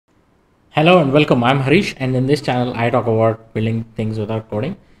Hello and welcome. I'm Harish, and in this channel, I talk about building things without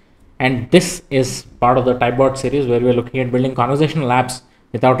coding. And this is part of the Typebot series where we're looking at building conversational apps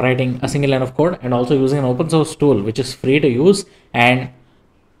without writing a single line of code and also using an open source tool which is free to use and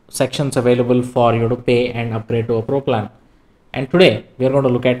sections available for you to pay and upgrade to a pro plan. And today, we are going to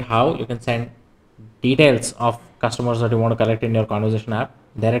look at how you can send details of customers that you want to collect in your conversation app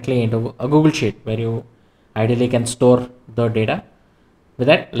directly into a Google Sheet where you ideally can store the data. With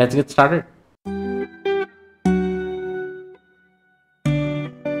that, let's get started.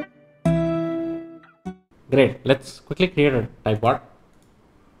 Great. Let's quickly create a Typebot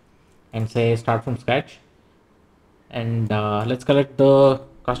and say start from scratch. And let's collect the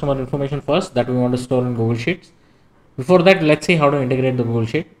customer information first that we want to store in Google Sheets. Before that, let's see how to integrate the Google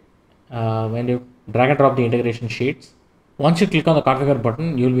Sheet. When you drag and drop the integration sheets, once you click on the configure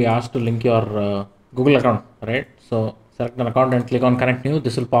button, you'll be asked to link your Google account, right? So select an account and click on connect new.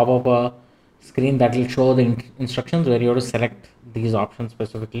 This will pop up a screen that will show the instructions where you have to select these options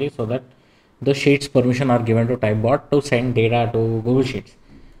specifically so that the sheets permission are given to Typebot to send data to Google Sheets.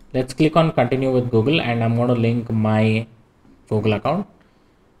 Let's click on continue with Google and I'm going to link my Google account.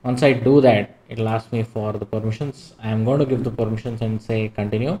 Once I do that, it'll ask me for the permissions. I'm going to give the permissions and say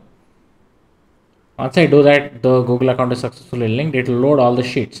continue. Once I do that, the Google account is successfully linked. It will load all the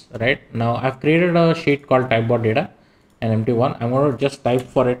sheets. Right now, I've created a sheet called Typebot data, an empty one. I'm going to just type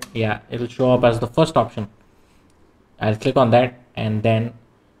for it. Yeah, it'll show up as the first option. I'll click on that and then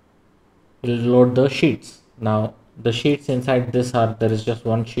it'll load the sheets. Now, the sheets inside this there is just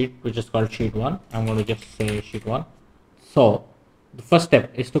one sheet which is called sheet 1. I'm going to just say sheet 1. So the first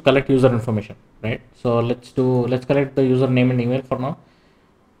step is to collect user information, right? So let's collect the username and email for now.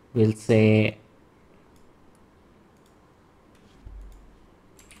 We'll say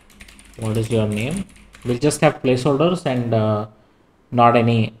what is your name. We'll just have placeholders and not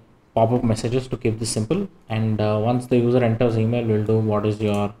any pop-up messages to keep this simple. And once the user enters email, we'll do what is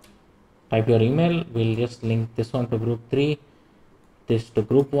your type your email. We'll just link this one to group 3, this to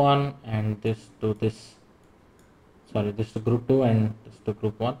group 1, and this to this to group 2 and this to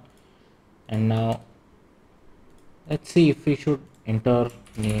group 1. And now let's see if we should enter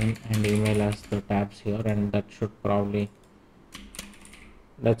name and email as the tabs here, and that should probably,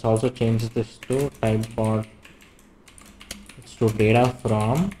 let's also change this to Typebot. It's to data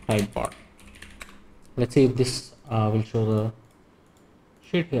from Typebot. Let's see if this will show the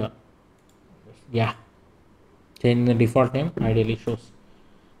sheet here. Yeah, changing the default name ideally shows,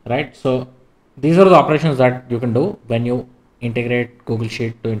 right? So these are the operations that you can do when you integrate Google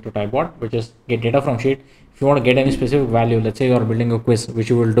Sheet into Typebot, which is get data from sheet. If you want to get any specific value, let's say you are building a quiz, which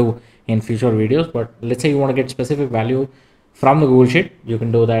you will do in future videos, but let's say you want to get specific value from the Google Sheet, you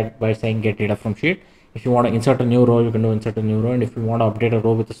can do that by saying get data from sheet. If you want to insert a new row, you can do insert a new row, and if you want to update a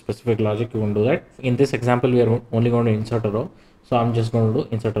row with a specific logic, you can do that. In this example, we are only going to insert a row, so I'm just going to do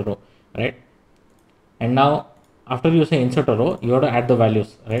insert a row, right? And now after you say insert a row, you have to add the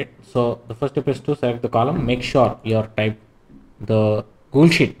values, right? So the first step is to select the column. Make sure the Google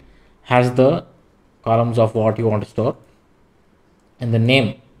Sheet has the columns of what you want to store, and the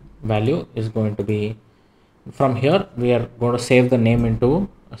name value is going to be, from here we are going to save the name into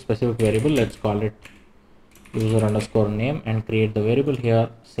a specific variable. Let's call it user underscore name and create the variable here.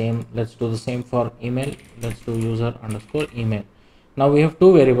 Same, let's do the same for email. Let's do user underscore email. Now we have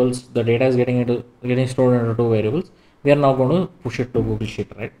two variables. The data is getting stored into two variables. We are now going to push it to Google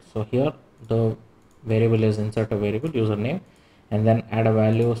Sheet, right? So here the variable is insert a variable username, and then add a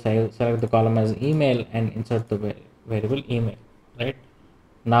value, select the column as email and insert the variable email, right?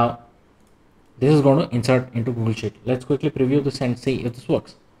 Now this is going to insert into Google Sheet. Let's quickly preview this and see if this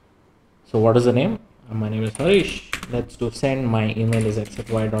works. So what is the name? My name is Harish. Let's do send. My email is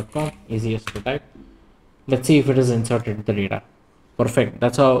x@y.com, easiest to type. Let's see if it is inserted the data. Perfect.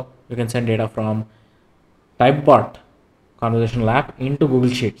 That's how you can send data from Typebot conversational app into Google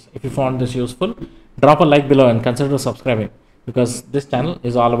Sheets. If you found this useful, drop a like below and consider subscribing, because this channel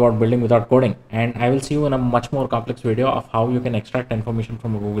is all about building without coding. And I will see you in a much more complex video of how you can extract information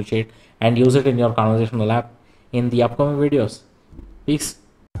from a Google Sheet and use it in your conversational app in the upcoming videos. Peace.